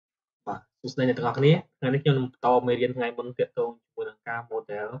សួស្តីអ្នកទាំងអស់គ្នាថ្ងៃនេះខ្ញុំនឹងបន្តមេរៀនថ្ងៃមុនទាក់ទងជាមួយនឹងការ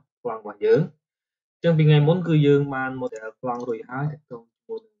model ប្លង់របស់យើងអញ្ចឹងពីថ្ងៃមុនគឺយើងបាន model ប្លង់រួចហើយទាក់ទងជា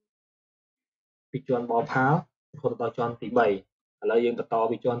មួយនឹងពីជាន់បលផាល់រហូតដល់ជាន់ទី3ឥឡូវយើងបន្ត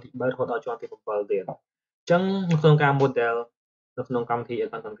ពីជាន់ទី3រហូតដល់ជាន់ទី7ទៀតអញ្ចឹងនៅក្នុងការ model នៅក្នុងកម្មវិធី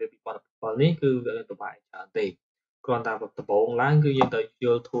Advanced Concrete 2017នេះគឺវាពិបាកច្រើនទេគ្រាន់តែដំបូងឡើងគឺយើងត្រូវយ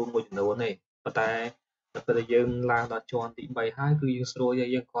ល់ tool មួយចំនួនទេប៉ុន្តែដល់ពេលយើងឡើងដល់ជាន់ទី3ហើយគឺយើងស្រួល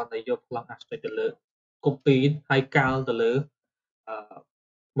យើងគ្រាន់តែយកប្លង់ abstract ទៅលើ copy ហើយកាល់ទៅលើ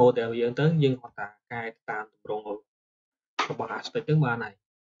model យើងទៅយើងគ្រាន់តែកែតាមទម្រង់របស់ abstract ទៅបានហើយ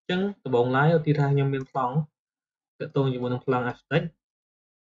អញ្ចឹងដំបូងឡើយឧទាហរណ៍ខ្ញុំមានប្លង់ទាក់ទងជាមួយនឹងប្លង់ abstract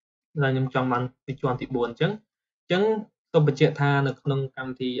ដែលខ្ញុំចង់បានពីជាន់ទី4អញ្ចឹងសូមបញ្ជាក់ថានៅក្នុងកម្ម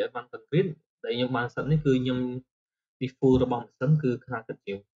វិធី Advanced Concrete ដែលខ្ញុំបានសិននេះគឺខ្ញុំ default របស់ម៉ាស៊ីនគឺខ្នាតគិត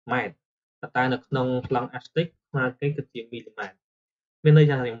ជាម៉ែត្រតែនៅក្នុងប្លង់ abstract ខ្នាតគិតជាមីលីម៉ែត្រមានន័យ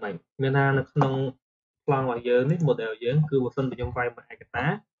ថាយ៉ាងម៉េចមានថានៅក្នុងប្លង់របស់យើងនេះ model យើងគឺបើសិនបើខ្ញុំវាយមួយឯកតា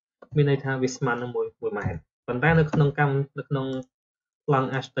មានន័យថាវាស្មើនឹង1ម៉ែត្រប៉ុន្តែនៅក្នុងប្លង់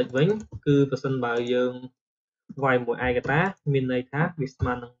abstract វិញគឺបើសិនបើយើងវាយមួយឯកតាមានន័យថាវាស្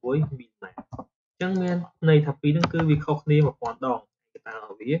មើនឹង1មីលីម៉ែត្រអញ្ចឹងមានន័យថាពីរហ្នឹងគឺវាខុសគ្នា1000ដងឯកតារប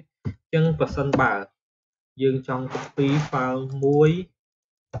ស់វាអញ្ចឹងបើសិនបើយើងចង់ copy file មួយ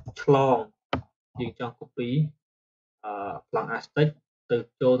ឆ្លងយើងចង់ copy ប្លង់ abstract ទៅ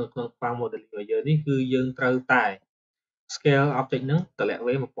ចូលនៅក្នុង file modeling របស់យើងនេះគឺយើងត្រូវតែ scale object ហ្នឹងតម្លាក់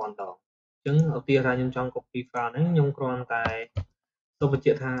វា1000ដងអញ្ចឹងឧទាហរណ៍ខ្ញុំចង់ copy file ហ្នឹងខ្ញុំគ្រាន់តែសូមបញ្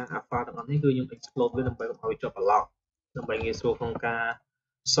ជាក់ថា file ទាំងអស់នេះគឺខ្ញុំ explode វាដើម្បីឲ្យជាប់ block ដើម្បីងាយស្រួលក្នុងការ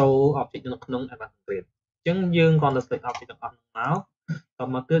សូរ object នៅក្នុង Advanced Concrete អញ្ចឹងយើងគ្រាន់តែ select object ទាំងអស់ហ្នឹងមក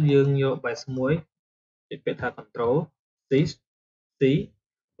មកទៀតយើងយក base មួយចុចពាក្យថា control C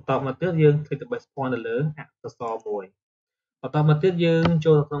បន្តមកទៀតយើង click ទៅ base point ទៅលើអក្សរ1បន្តមកទៀតយើង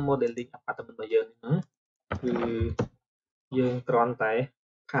ចូលក្នុង modeling apartment របស់យើងហ្នឹងគឺយើងគ្រាន់តែ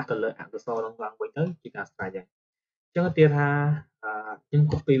ផាសទៅលើអក្សរហ្នឹងឡើងវិញទៅជាការស្រេចហើយអញ្ចឹងទៀតថាយើង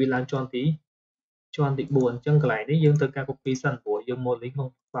copy វាឡើងជាន់ទី4អញ្ចឹងកន្លែងនេះយើងត្រូវការ copy សិនព្រោះយើង modeling ក្នុង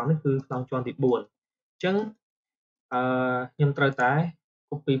ប្លង់នេះគឺប្លង់ជាន់ទី4អញ្ចឹងខ្ញុំត្រូវតែ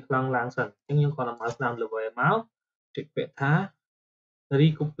copy ប្លង់ឡើងសិនអញ្ចឹងខ្ញុំគ្រាន់តែមកស្នាម level មកចុចពាក្យថា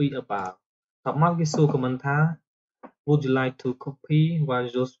recopy above តមកវាសួរ comment ថា would you like to copy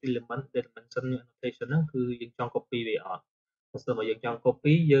various element dimension annotation ហ្នឹងគឺយើងចង់ copy វាអត់បើសិនបើយើងចង់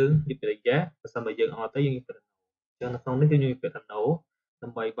copy យើងនិយាយ yes បើសិនបើយើងអត់ទេយើងនិយាយ no អញ្ចឹងនៅក្នុងនេះគឺខ្ញុំនិយាយថា no ដើ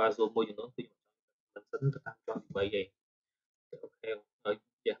ម្បី variable មួយចំនួនគឺមិនសិនទៅតាមជាន់ទី3ទេអូខេឲ្យ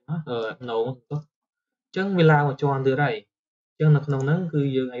yes ណាno ទៅអញ្ចឹងវាឡើងមកជាន់ទៀតហើយអញ្ចឹងនៅក្នុងហ្នឹងគឺ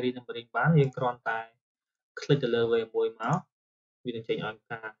យើងអាច read numbering បានយើងគ្រាន់តែ click ទៅលើ way មួយមកវានឹងចេញឲ្យ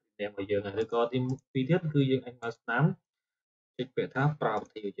ការ name របស់យើងឬក៏ទី2ទៀតគឺយើងអាចមកស្នាមចុចពាក្យថា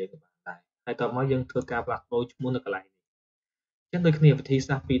property របស់យើងក៏បានដែរហើយតមកយើងធ្វើការផ្លាស់ប្ដូរឈ្មោះនៅកន្លែងនេះអញ្ចឹងដូចគ្នាវិធី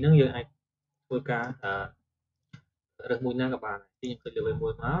សាស្ត្រពីរហ្នឹងយើងអាចធ្វើការរើសមួយណាក៏បានខ្ញុំ click លើ way មួ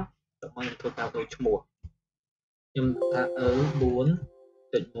យមកតមកខ្ញុំធ្វើការបដូរឈ្មោះខ្ញុំថា 4.1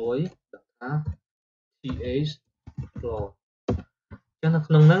 ដាក់ថា th floor អញ្ចឹងនៅ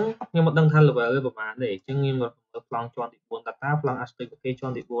ក្នុងហ្នឹងខ្ញុំមិនដឹងថា level វាប្រហែលទេអញ្ចឹងខ្ញុំមើលប្លង់ជាន់ទី4តើប្លង់ abstract ប្រភេទជា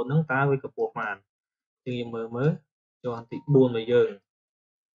ន់ទី4ហ្នឹងតើវាកម្ពស់ប៉ុន្មានអញ្ចឹងខ្ញុំមើលជាន់ទី4របស់យើង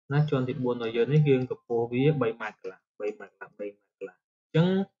ណាជាន់ទី4របស់យើងនេះគឺកម្ពស់វា3ម៉ែត្រកន្លះអញ្ចឹង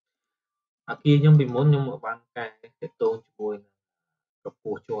អាគារខ្ញុំពីមុនខ្ញុំបានការទាក់ទងជាមួយនឹងកម្ព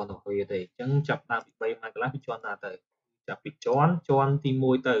ស់ជាន់របស់វាទេអញ្ចឹងចាប់តាមពី3ម៉ែត្រកន្លះពីជាន់ណាទៅចាប់ពីជាន់ទី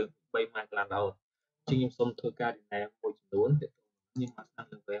1ទៅ3ម៉ែត្រកន្លះរហូតអញ្ចឹងខ្ញុំសូមធ្វើការ rename មួយចំនួនខ្ញុំមកស្ដាប់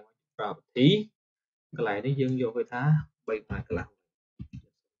នឹងពេលproperty កន្លែងនេះយើងយកវាថា3ម៉ែត្រកន្លះ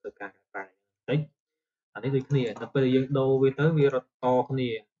ធ្វើការកែប្រែបន្តិចអានេះដូចគ្នាដល់ពេលយើងដូរវាទៅវារត់តគ្នា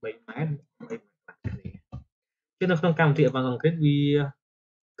3ម៉ែត្រគ្នាគឺនៅក្នុងកម្មវិធី Advanced Concrete វា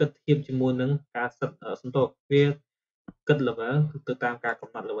គិតធៀបជាមួយនឹងការសិតសន្ទុះវាគិត level ទៅតាមការកំ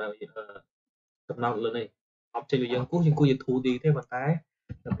ណត់ level កំណត់លើនេះ object របស់យើងគូសជា 2D ទេប៉ុន្តែ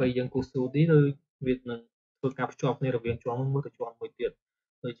ដល់ពេលយើងគូស 2D ឬវានឹងធ្វើការភ្ជាប់គ្នារវាងជាន់មួយទៅជាន់មួយទៀត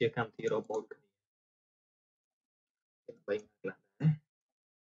ដូចជាកម្មវិធី robot គ្នា3ម៉ែត្រកន្លះដែរ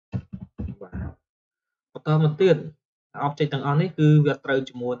បាទបន្តមកទៀត object ទាំងអស់នេះគឺវាត្រូវ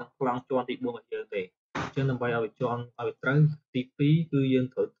ជាមួយនឹងប្លង់ជាន់ទី4របស់យើងទេអញ្ចឹងដើម្បីឲ្យវាជាន់ឲ្យត្រូវទី2គឺយើង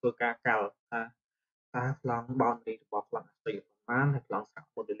ត្រូវធ្វើការកាល់ថាប្លង់ boundary របស់ប្លង់ abstract ប្រមាណហើយប្លង់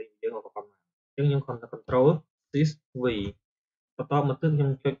structure modeling យើងក៏ប្រមាណអញ្ចឹងខ្ញុំ control shift v បន្តមកទៀតខ្ញុំ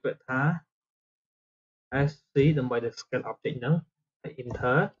ចុចពាក្យថា sc ដើម្បីទៅ scale object ហ្នឹងហើយ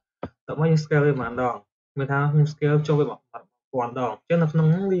enter តោះមកយើង scale វាប៉ុន្មានដងមានថាខ្ញុំ scale ចូលវា1000ដងអញ្ចឹងនៅក្នុង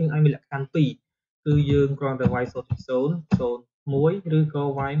ហ្នឹងវាអាចមានលក្ខខណ្ឌ2គឺយើងគ្រាន់តែវាយ0.0 0.1 1 ឬក៏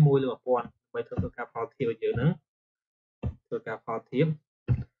y 1 លើ 1000 ដើម្បីធ្វើការផលធៀបឲ្យយើងហ្នឹងធ្វើការផលធៀប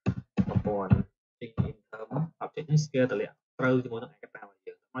 1000 integer object នេះ scale តម្លាក់ត្រូវជាមួយនឹងឯកតារបស់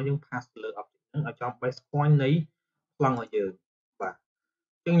យើងមកយើង pass ទៅលើ object ហ្នឹងឲ្យចំ base point នៃប្លង់របស់យើងបាទ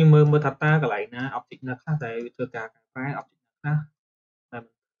អញ្ចឹងយើងមើលថាតើកន្លែងណា object ណាខ្លះដែលវាធ្វើការកែប្រែ object ណាខ្លះដែល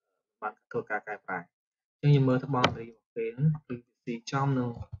បានធ្វើការកែប្រែអញ្ចឹងយើងមើលទៅ boundary របស់គេហ្នឹងគឺវាស៊ីចំនឹង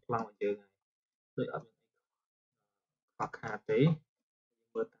ប្លង់របស់យើងហើយដូចអត់មានខ្វះខាតទេយើ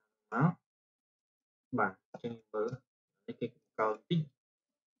ងមើលតាមមកបាទអញ្ចឹងយើងមើលនេះគេកោបន្តិច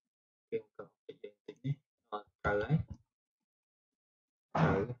គេកោបន្តិចនេះអត់ត្រូវហើយត្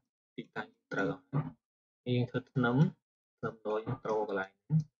រូវទីតាំងត្រូវហើយយើងធ្វើធ្នឹមដោយត្រូកន្លែងហ្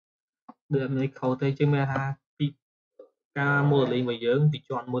នឹងដូចអត់មានខុសទេជាងមានថាពីការ modeling របស់យើងពី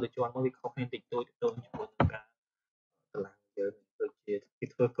ជាន់មួយទៅជាន់មួយវាខុសគ្នាតិចតួចជាមួយនឹងការតម្លាងយើងដូចជាគេ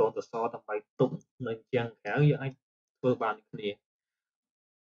ធ្វើកូនសសរដើម្បីទប់នៅជាងក្រៅយើងអាចធ្វើបានគ្នា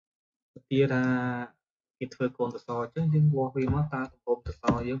ទាថាគេធ្វើកូនសសរអញ្ចឹងយើងវាស់វាមកតើទំហំសស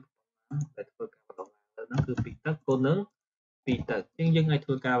រយើងតែធ្វើការបន្តឡើងទៅហ្នឹងគឺ2ទឹកគុណនឹង2ទឹកអញ្ចឹងយើងអាចធ្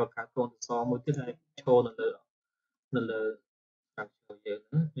វើការបង្កើតកូនសសរមួយទៀតហើយឈរនៅលើខាងចូលយើង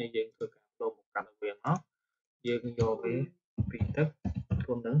ហ្នឹងហើយយើងធ្វើការប្រូមកាត់វាមកយើងយកវា2ទឹក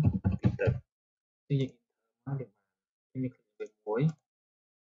គុណនឹង2ទឹកយើងមកយើងមានคลิกវាមួយ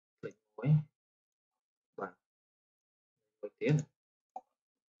คลิกមួយបាទមួយទៀតអូ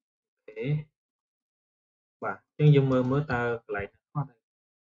ខេបាទអញ្ចឹងយើងមើលតើកន្លែងណាអត់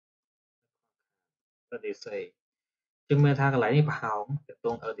RDC ចឹងមានថាកន្លែងនេះប្រហោងទៅត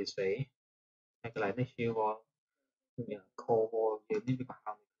ង RDC ហើយកន្លែងនេះជា wall វា core wall យើងនេះវាប្រ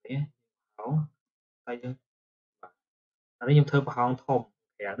ហោងគ្នាប្រហោងហើយយើងបាទអានេះខ្ញុំធ្វើប្រហោងធំ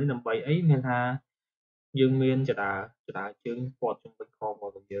ប្រាំនេះដើម្បីអីមានថាយើងមានចដាជើងព័ទ្ធជុំវិញ core wall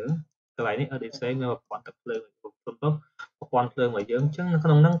របស់យើងកន្លែងនេះ RDC មានប្រព័ន្ធទឹកភ្លើងប្រព័ន្ធភ្លើងរបស់យើងអញ្ចឹងនៅក្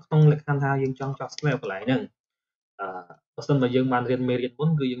នុងហ្នឹងក្នុងលក្ខខណ្ឌថាយើងចង់ចោះ slab កន្លែងហ្នឹងបើសិនបើយើងបានរៀនមេរៀនមុន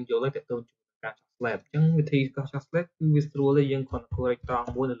គឺយើងយល់ហើយតើតើការចោះ slab អញ្ចឹងវិធីចោះ slab គឺវាស្រួលទេយើងគ្រាន់តែគួរឲ្យត្រង់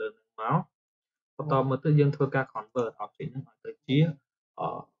មួយនៅលើហ្នឹងមកបន្តមកទៅយើងធ្វើការ convert object ហ្នឹងឲ្យទៅ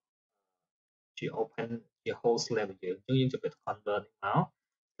ជា open ជា whole slab របស់យើងអញ្ចឹងយើងจะ convert មក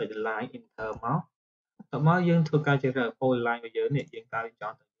ទៅ line enter មកតមកយើងធ្វើការជ្រើសរើស whole line របស់យើងនេះយើងតើច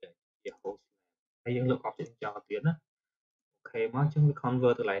ង់ទៅជា whole slab ហើយយើងលើក object ចោលទៀតណាអូខេមកអញ្ចឹងវា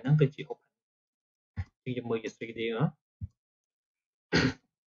convert ទៅ line ហ្នឹងទៅជា open យើងមើលជា 3D មក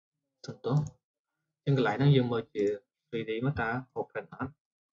សំទោសអញ្ចឹងកន្លែងហ្នឹងយើងមើលជា 3D មកតើ open អត់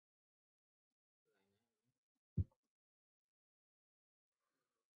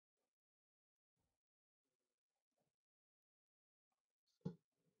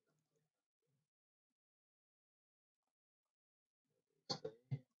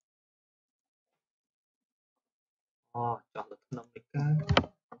អូចោះលើក្នុងនេះ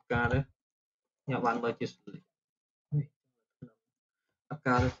ការទេខ្ញុំបានមើលជា slide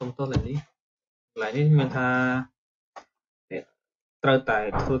ការសុំទោសឡើយនេះកន្លែងនេះមានថាត្រូវតែ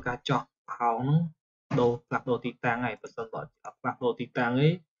ធ្វើការចោះផោងហ្នឹងផ្លាស់ប្ដូរទីតាំងហើយបើសិនបើអត់ផ្លាស់ប្ដូរទីតាំងទេ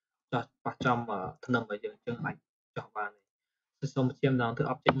ចោះប៉ះចំធ្នឹមឲ្យយើងអញ្ចឹងអាចចោះបានទេសូមបញ្ជាក់ម្ដងទៅ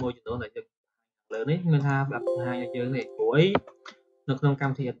object មួយចំនួនដែលយើងលើនេះមានថាវាបង្ហាញឲ្យយើងនេះព្រោះអីនៅក្នុងក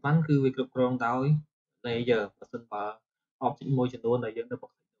ម្មវិធី Advanced គឺវាគ្រប់គ្រងដោយ layer បើសិនបើ object មួយចំនួនដែលយើងទៅប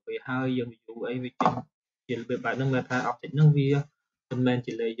ង្ហាញវាហើយយើង view អីវាចេញជារបៀបបែបហ្នឹងមានថា object ហ្នឹងវាមិនមែន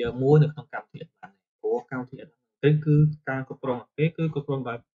ជា layer មួយនៅក្នុងកម្មវិធី Advanced ព្រោះកម្មវិធី Advanced គឺការគ្រប់គ្រងគេគឺគ្រប់គ្រង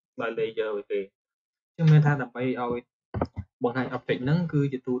ដោយ layer របស់គេខ្ញុំមានថាដើម្បីឲ្យបង្ហាញ object ហ្នឹងគឺ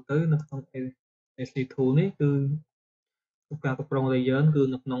ជាទូទៅនៅក្នុង AC2 នេះគឺការគ្រប់គ្រង layer គឺ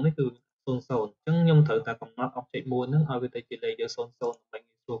នៅក្នុងនេះគឺ00អញ្ចឹងខ្ញុំត្រូវតែកំណត់ object មួយហ្នឹងឲ្យវាទៅជា layer 00ដើម្បី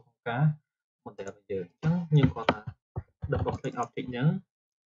ងាយស្រួលក្នុងការ model របស់យើងអញ្ចឹងខ្ញុំគាត់ថា double click object ហ្នឹង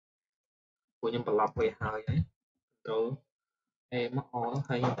ពួកខ្ញុំប្រឡប់វាហើយ Control A មក all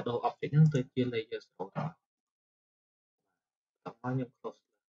ហើយខ្ញុំបដូរ object ហ្នឹងទៅជា layer 0តោះខ្ញុំ close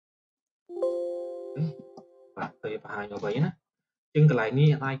បាទទៅបង្ហាញមកវិញណាអញ្ចឹងកន្លែងនេះ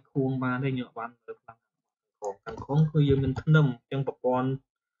អាចខួងបានទេខ្ញុំបានមើលខាងខាងគឺយើងមានធ្នឹមអញ្ចឹងប្រព័ន្ធ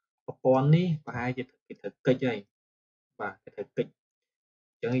នេះប្រហែលជាគេត្រូវកិច្ចហើយបាទគេត្រូវកិច្ច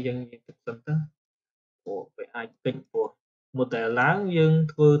អញ្ចឹងយើងគិតសិនទៅព្រោះវាអាចកិច្ចព្រោះ model ឡើងយើង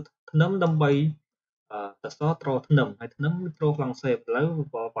ធ្វើធ្នឹមដើម្បីសសរត្រធ្នឹមហើយធ្នឹមត្រខ្លាំងសេបឥឡូវ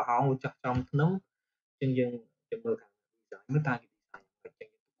ប្រហោងវាចាស់ចំធ្នឹមអញ្ចឹងយើងមើលខាង design មើលតើគេ design អញ្ចឹ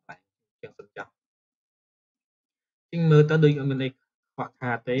ងយើងសិនចាស់អញ្ចឹងមើលទៅដូចអត់មានអីខ្វះ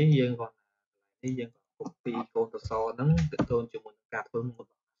ខាតទេយើងគាត់នេះយើងក៏ copy កូនសសរហ្នឹងទៅទល់ជាមួយនឹងការធ្វើមុន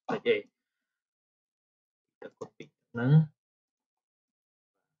តិចទេទៅ copy ហ្នឹង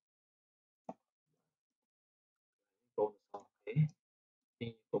កូនសសរទេ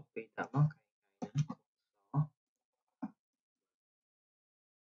copy តាមមក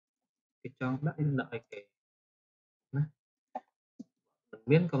គេចង់ដាក់ឲ្យគេណាមិន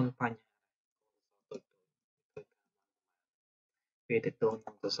មានក៏មិនបញ្ហាពេលទៅតង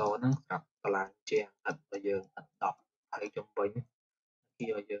នឹងសសរហ្នឹងស្រាប់កន្លែងជាងឥតបើយើងឥត10ហើយចំវិញគេ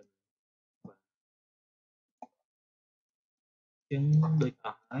ឲ្យយើងជាងដូចអ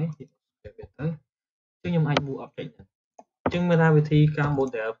ស់ហើយទៅចឹងខ្ញុំអាចបួក object ហ្នឹងចឹងមានថាវិធីការ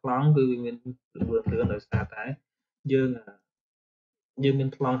model ប្លង់គឺមានលឿនដោយសារតែយើងមាន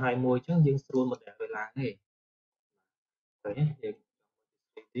ប្លង់ហើយមួយចឹងយើងស្រួល model វាឡើងទេឃើញទេយើង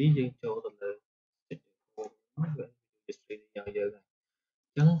 3D យើងចូលទៅលើ 3D យ៉ាងយើងអ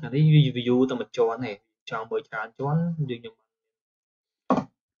ញ្ចឹងអានេះ view តែមួយជាន់ទេចង់មើលច្រើនជាន់យើងខ្ញុំ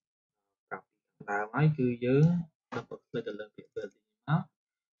ប្រាប់ពីដើមហើយគឺយើងដល់ផ្លេចទៅលើពាក្យ version ម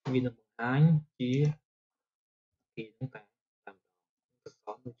កវានឹងបង្ហាញជាពីហ្នឹងតាមសស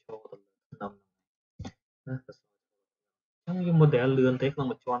រនឹងចូលទៅលើក្នុងណាសសរអញ្ចឹងយើង model លឿនទេក្នុង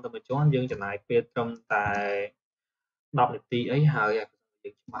មួយជាន់ទៅមួយជាន់យើងចំណាយពេលត្រឹមតែ10នាទីអីហើយយើ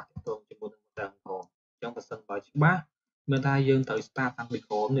ងច្បាស់ទៅជាមួយនឹង model ផងអញ្ចឹងបើសិនបើច្បាស់មានថាយើងត្រូវ start តាំងពី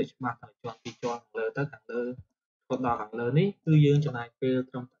ក្រោមនេះច្បាស់តាំងជាន់ពីជាន់ខាងលើទៅខាងលើទៅដល់ខាងលើនេះគឺយើងចំណាយពេល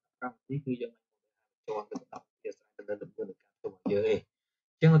ត្រឹមតែ5នាទីគឺយើងជាន់ទៅ10នាទីអាស្រ័យទៅលើល្បឿននៃការធ្វើរបស់យើងឯងអ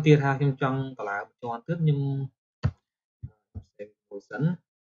ញ្ចឹងឧទាហរណ៍ខ្ញុំចង់តម្លើងមួយជាន់ទៀតខ្ញុំ save មួយសិន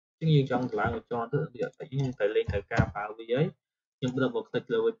អញ្ចឹងយើងចង់តម្លើងមួយជាន់ទៀតវាអត់ខ្ញុំត្រូវលេខត្រូវការប្រើវាអីខ្ញុំបិទមក click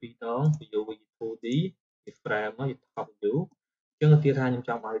លើវាពីរដង view 2D វា frame មកវា top view អញ្ចឹងឧទាហរណ៍ខ្ញុំច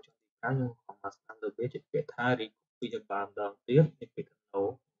ង់ឲ្យជាន់ទី5ខ្ញុំខំមកស្ដាំលើវាជាពាក្យថា recopy ទៅបានម្ដងទៀតនេះពាក្យ no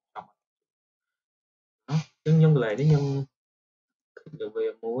ចាំអញ្ចឹងខ្ញុំកន្លែងនេះខ្ញុំ click លើវា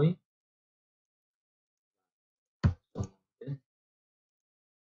មួយ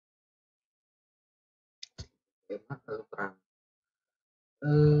5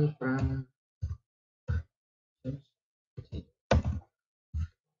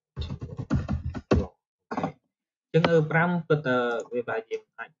 ចឹង5ពិតតែវាបែរជា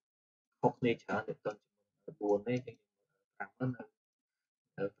អាចខុសគ្នាច្រើនទៅទៅ4នេះចឹង5ហ្នឹងនៅ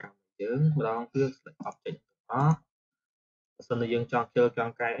5យើងម្ដងគឺ select object ទាំងអស់បើសិនជាយើងចង់ចូលច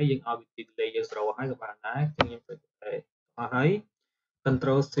ង់កែអីយើងឲ្យវាទី layer 0ហើយក៏បានដែរចឹងខ្ញុំទៅអស់ហើយ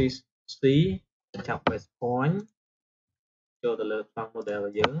control C ចាប់ base point ចូលទៅលើប្លង់ model រប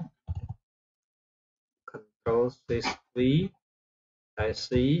ស់យើង control C តែ C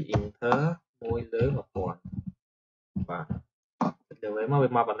enter មួយលើ1000បាទទៅលើមកវា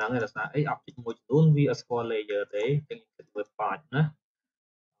មកប៉ុណ្ណឹងឯងដោយសារអី object មួយចំនួនវាអត់ស្គាល់ layer ទេអញ្ចឹងខ្ញុំគិតមើល part ណា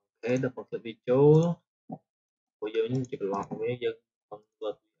អូខេដល់មក click វាចូលព្រោះយើងជាប្លង់វាយើង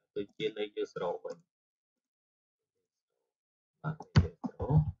convert ទៅជា layer 0វិញបាទ layer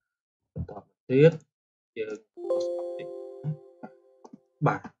 0បន្តទៀតយើង post object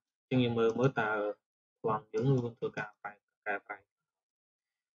បាទអញ្ចឹងយើងមើលតើប្លង់យើងនឹងធ្វើការកែប្រែ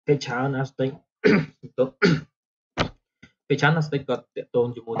គេច្រើនអាស្ទិចទៅពេលច្រើនអាស្ទិចគាត់តាក់ទង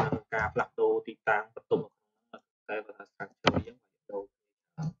ជាមួយនឹងការផ្លាស់ប្ដូរទីតាំងបន្ទប់តែបើថា structure យើងដូរ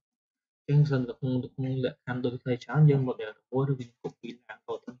អញ្ចឹងសិនក្នុងលក្ខខណ្ឌដូចគ្នាច្រើនយើង model ទៅមួយឬវា copy ឡើង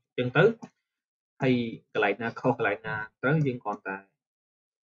ទៅអញ្ចឹងទៅហើយកន្លែងណាខុសកន្លែងណាត្រូវយើងគ្រាន់តែ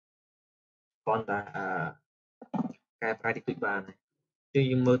កែប្រែតិចតួចបានហើយ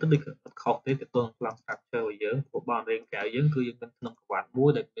យើងមើលទៅដូចអត់ខុសទេទៅទងប្លង់ structure របស់យើងព្រោះបានរៀងកៅយើងគឺយើងមានក្នុងក្បាត់មួយ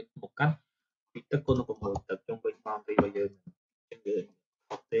ដែលមានមុខកាត់ពីទឹកគុណ6ទឹកជុំវិញបានទីរបស់យើងអញ្ចឹងយើង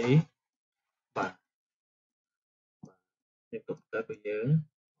ខុសទេបាទនេះទុកទៅរបស់យើង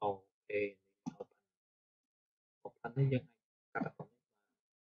អូខេ open នេះយើងកាត់ទៅ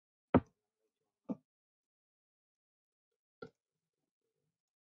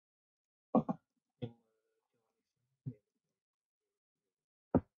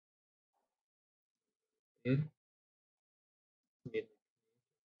ទៀតមាន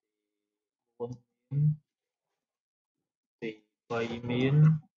4ទី3មាន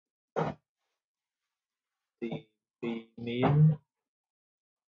ទី2មាន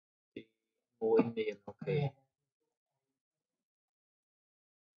ទី1មានអូខេ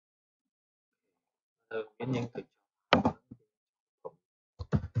មានយើងទៅ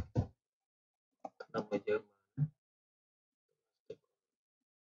ក្នុងមកយើ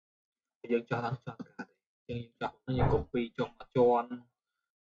ងចោះឡើងចោះកាត់អញ្ចឹងយើងចោះយើង copy ចុះមកជាន់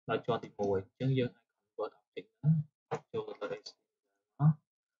ដល់ជាន់ទី1អញ្ចឹងយើងអាច convert object ហ្នឹងចូលទៅលើ HTML ណា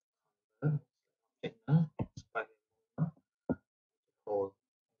object ហ្នឹង space ហូល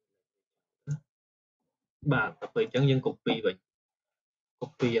បាទទៅពេលអញ្ចឹងយើង copy វិញ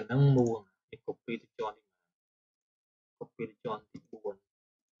copy អាហ្នឹងមួយយើង copy ទៅជាន់ទី copy ទៅជាន់ទី4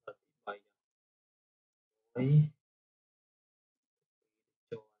ដល់ទី3ហើយ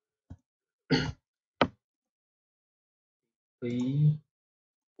copy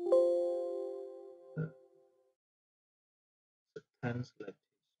translate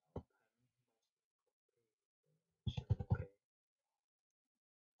okay.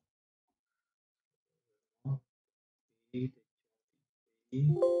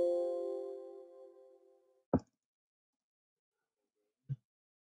 Copy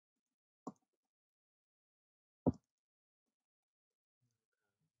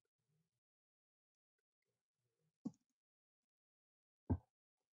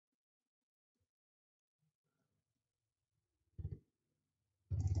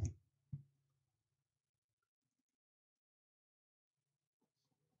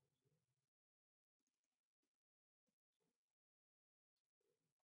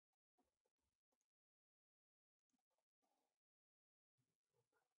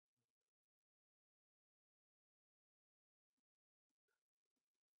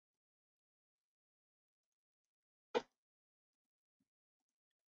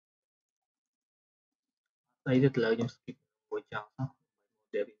đây rất là những skip của cháu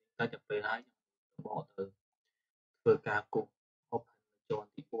để mình ta nhập về hai bỏ từ vừa cả cục hộp tròn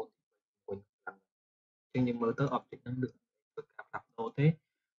thì buồn mình làm nhưng mới tới object năng lượng vừa cả tập đồ thế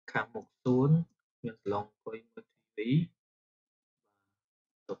cả một xuống mình lòng coi một tí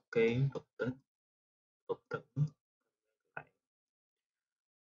tục kênh tục tĩnh lại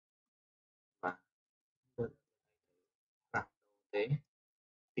và vừa tập đồ thế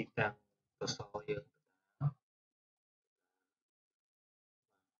thì tăng cơ sở dương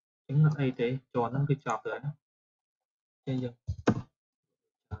chứng là ai thế cho nó cái chọc rồi trên dương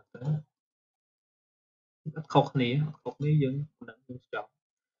khóc ní dương nắng dương chọc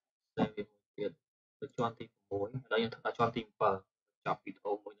đây vì một chuyện cho tìm mối đây là thật là cho tìm phở chọc bị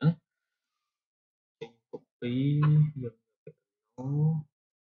thấu mối nữa trên copy dương nó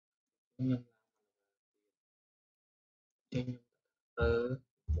nhân trên tờ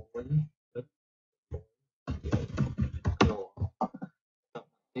mối với lộ tổng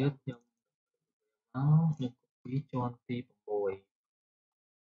tiết nhân nó nhưng copy cho tìm mối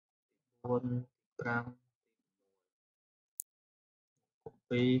buôn gram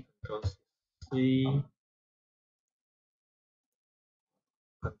copy control C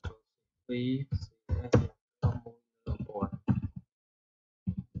control C xong mối buồn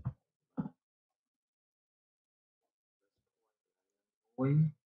mối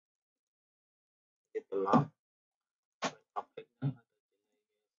develop object nó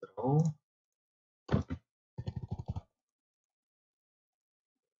số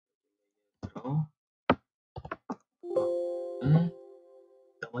số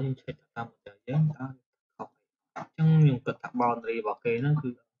trong đó check ta một giờ giấc ta học chẳng dùng cực carbon boundary bảo kê nó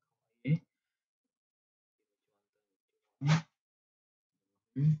cứ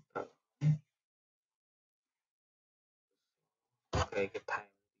ok cái thằng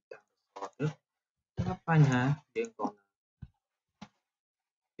nước nó phanh hả riêng còn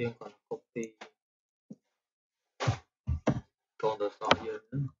copy còn được so với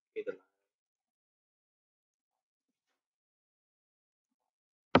nữa kia là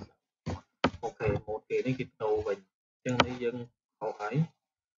ok một kỳ đến kịp đầu mình chân đi dân hậu ấy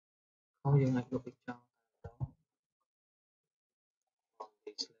không dân anh được cho đó còn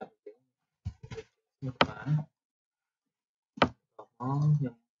thì làm nước má nó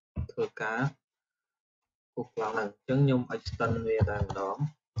nhưng thừa cá cuộc làm là chân nhung extend về đàn đó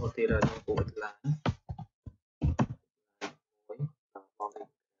một thì là những cuộc là mỗi còn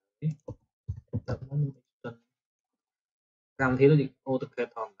thì tập nó như extend cam thì nó đi AutoCAD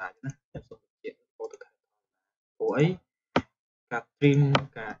thòn lại nhé em xong chuyện AutoCAD của ấy cả trim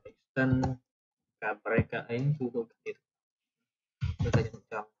cả extend cả break cả ấy chúng tôi người ta nhận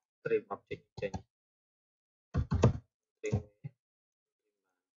trong trim object change trim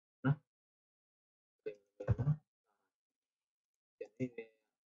nó trim nó jadi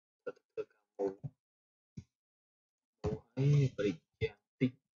tetap kamu mulai berganti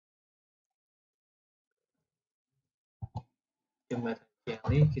cuma yang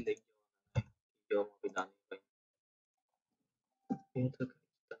ini kita jauh pindah yang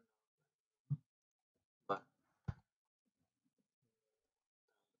terkait và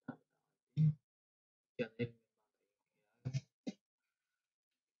cho nên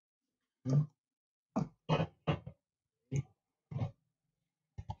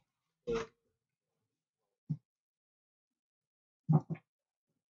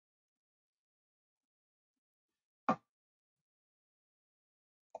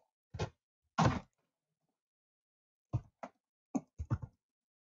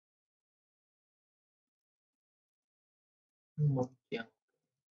một chuyện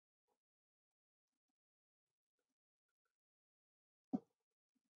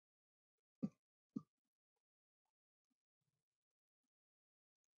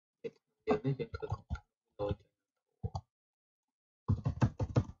យើងនេះយើងធ្វើដូចយើង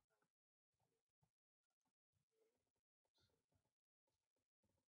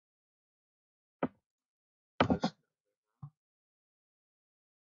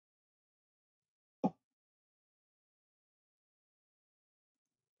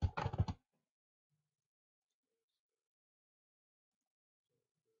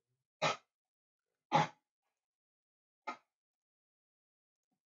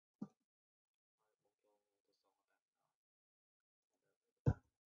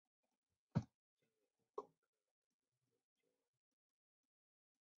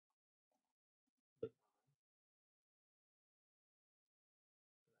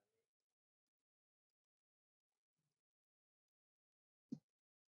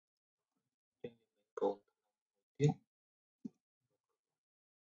មានកូនទៀត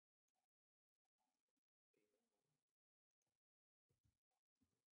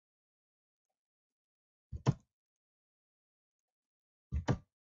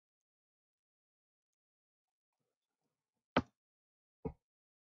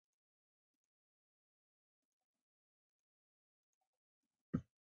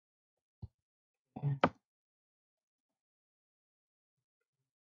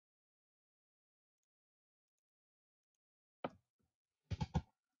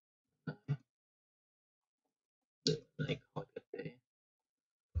này khỏi thực tế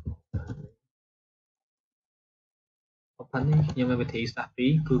open នេះខ្ញុំមានវិធីសាស្ត្រពី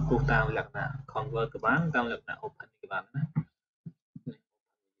រគឺគូសតាមលក្ខណៈ convert ក៏បានតាមលក្ខណៈ open ក៏បានណា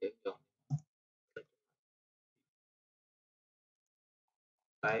យើងយក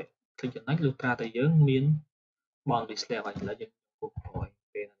តែឃើញចំណុចលុះត្រាតែយើងមានបន display ឲ្យឥឡូវយើងគូសក្រោយ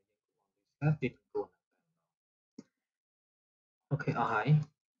ពេលណាយើងគូសបន display ពីគូសអូខេអស់ហើយ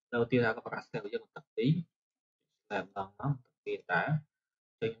đầu tiên là các bạn sẽយើងបន្តទីតែម្ដងមកទីតើ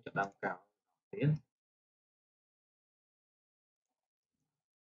យើងចាប់ដើមកោទៀត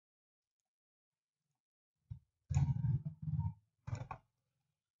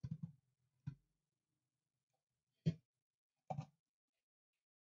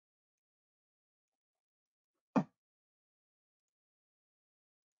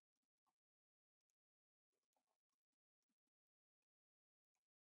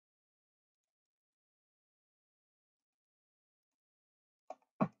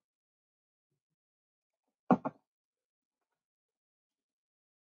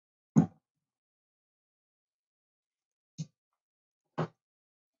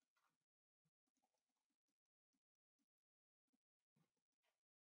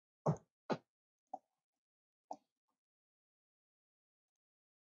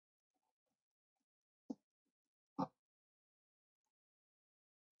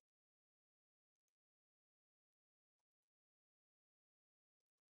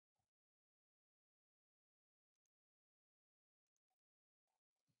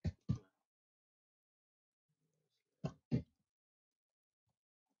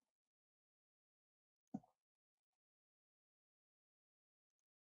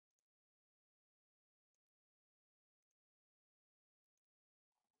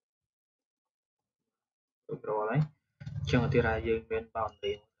រួចរាល់ហើយចឹងទីរាយើងមាន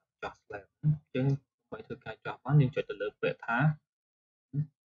boundary ចោះ slab អញ្ចឹងដើម្បីធ្វើការចោះបានយើងចុចទៅលើពាក្យថា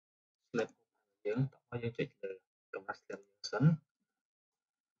slab យើងតោះយើងចុចលើកម្រាស់ slab យើងសិន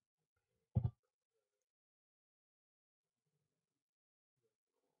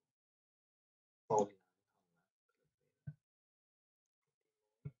poly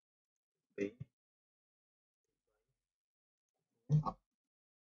ពី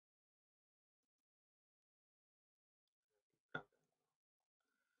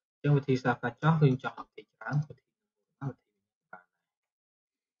ចឹងវិធីសាស្ត្រការចោះយើងចោះទីច្រើនវិធីមួយវិធីបាន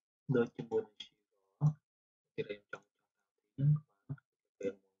ដូចជាមួយនឹង shear ទីយើងចង់ចោះតាមទីហ្នឹងបានពេ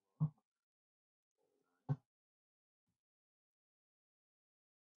ល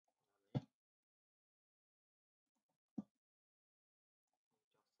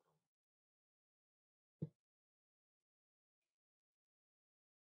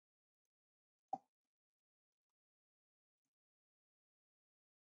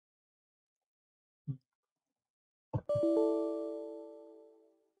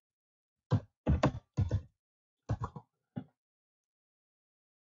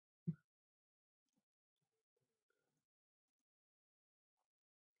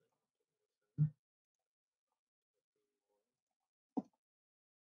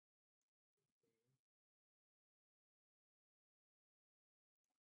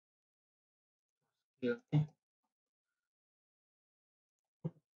យើង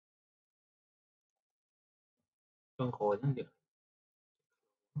ចុងក្រោយហ្នឹងយើង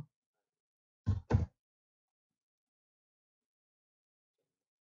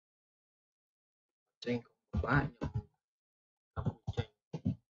ចេញកុំពិបាកខ្ញុំតាមចេញ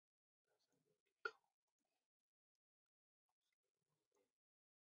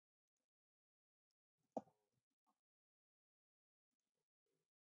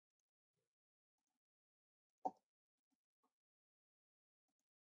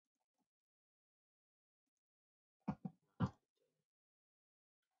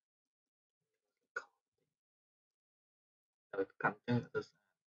ដោយកាន់ចឹងទៅស្អា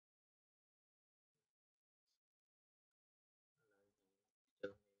តជើ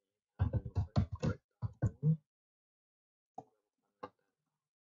ងខ្ញុំខូច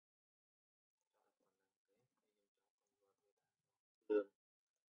លឿន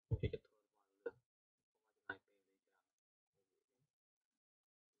ជួយចិត្តធ្វើលឿនចំណាយពេលវេ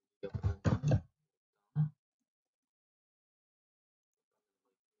លាច្រើន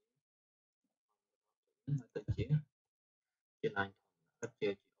យកទៅជាឡាញធម្មតាជា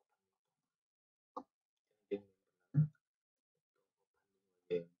យើងមាន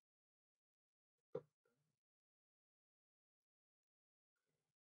យើង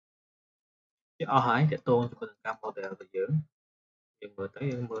ជាអស់ហើយតកតងជាមួយនឹងការ model របស់យើងមើលទៅ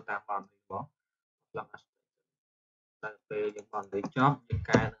យើងមើលតាមបានរបស់ឡង តែពេលយើងបានលេខចប់យើង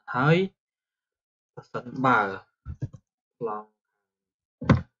កែនឹងហើយប្រសិនបើឡង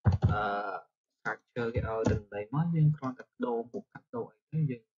structure គេឲ្យតម្លៃមកយើងគ្រាន់តែដូរមុខកាត់ដូរអីទៅ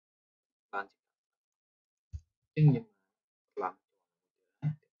យើងបានជាយើងឡង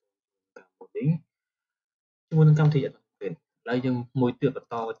តាម modeling ជាមួយនឹងកម្មវិធី Advanced ឥឡូវយើងមួយទៀតបន្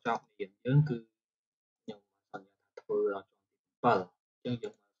តចប់រៀនយើងគឺខ្ញុំសន្យាថាធ្វើដល់ជាន់ទី7អញ្ចឹងយើ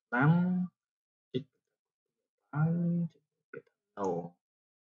ងមកស្ដាំចុចហើយចុចពាក្យថា no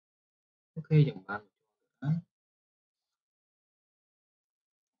អូខេយើងបានហើយ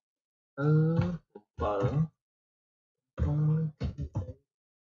7មក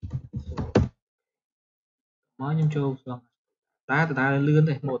ខ្ញុំចូលស្លងតែលឿន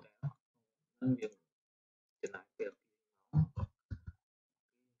ទេម៉ូដែលហ្នឹងយើងចំណាយពេល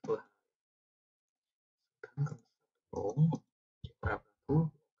ធ្វើខាងកំសត់ដំបងជាប្រាប់ទូ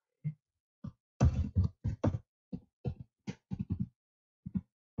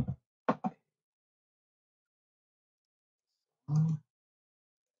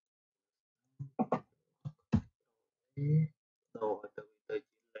ដូរទៅ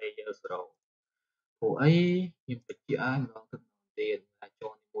ជា layer 0ព្រោះអីខ្ញុំបញ្ជាក់ឲ្យម្ដងទឹកម្ដងទៀតថាជា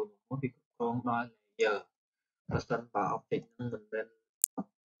ន់នីមួយៗវាគ្រប់គ្រងដោយ layer ប្រសិនបើ object ហ្នឹងមិនមែន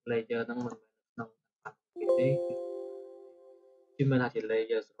layer ហ្នឹងមិនមែនក្នុងទេគឺមានថាជា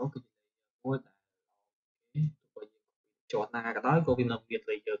layer 0គឺជា layer មួយដែលទោះបីជាន់ណាក៏ដោយក៏វានៅមាន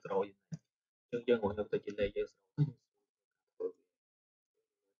layer 0យ៉ាងដែរយើងរកទៅជា layer 0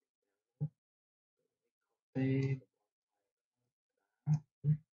ទេ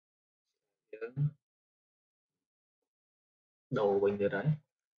យើងដូរវិញទៀតហើយ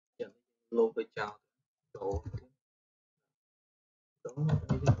ចឹងលោទៅចោលដូរដូ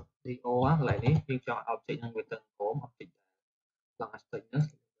រទីអូកន្លែងនេះយើងចង់ object ហ្នឹងវាទៅក្រុម object ឡើង aspect ហ្នឹង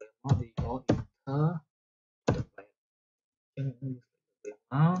មក video editor ចឹងវាម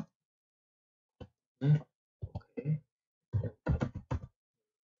កណាអូខេ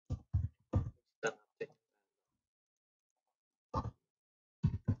តាំង object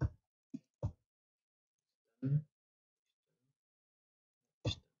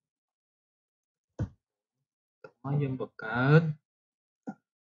មកយើងបង្កើត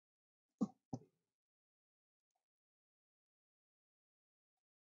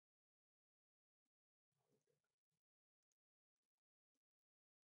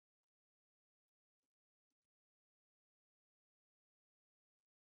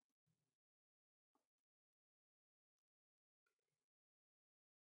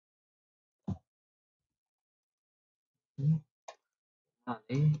អា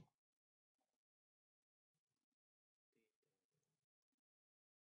នេះ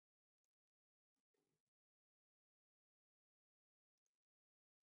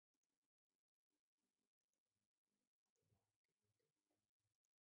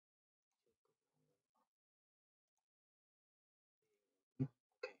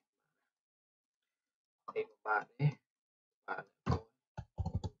នេះបាទនេះបាទ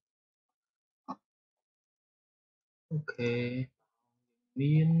អូខេ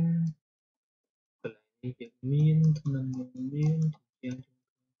មានកន្លែងនេះយើងមានក្នុងយើងមានជាង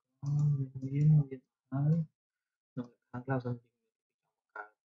មានហើយក្នុងខាងក្រៅសិនជាយើងកើ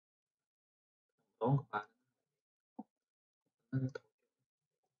តម្ដងក៏បានហ្នឹង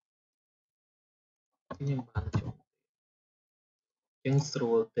ខ្ញុំបានចុះចឹងស្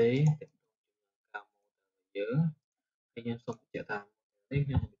រួលទេតាម model យើងហើយខ្ញុំសូមបញ្ជាក់ថា model នេះ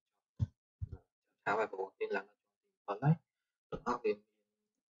ខ្ញុំ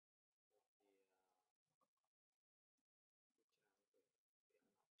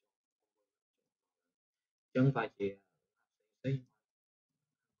បែរជាផ្សេងៗ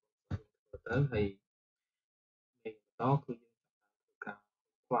ទៅហើយមេបន្តគឺយើងធ្វើការ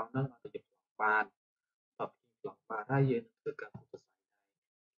ខ្វងហ្នឹងឲ្យទៅជាខ្វងបានដល់ពីខ្វងបានហើយយើងនឹងធ្វើការពុទ្ធសាសនា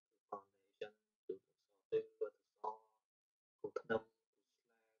foundation គឺទៅសទៅគូថ្នឹម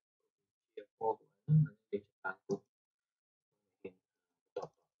ជាពណ៌ហ្នឹងយើងចាំពុទ្ធ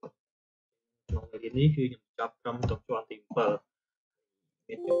ក្នុងមេរៀននេះគឺខ្ញុំចប់ត្រឹមជាន់ទី7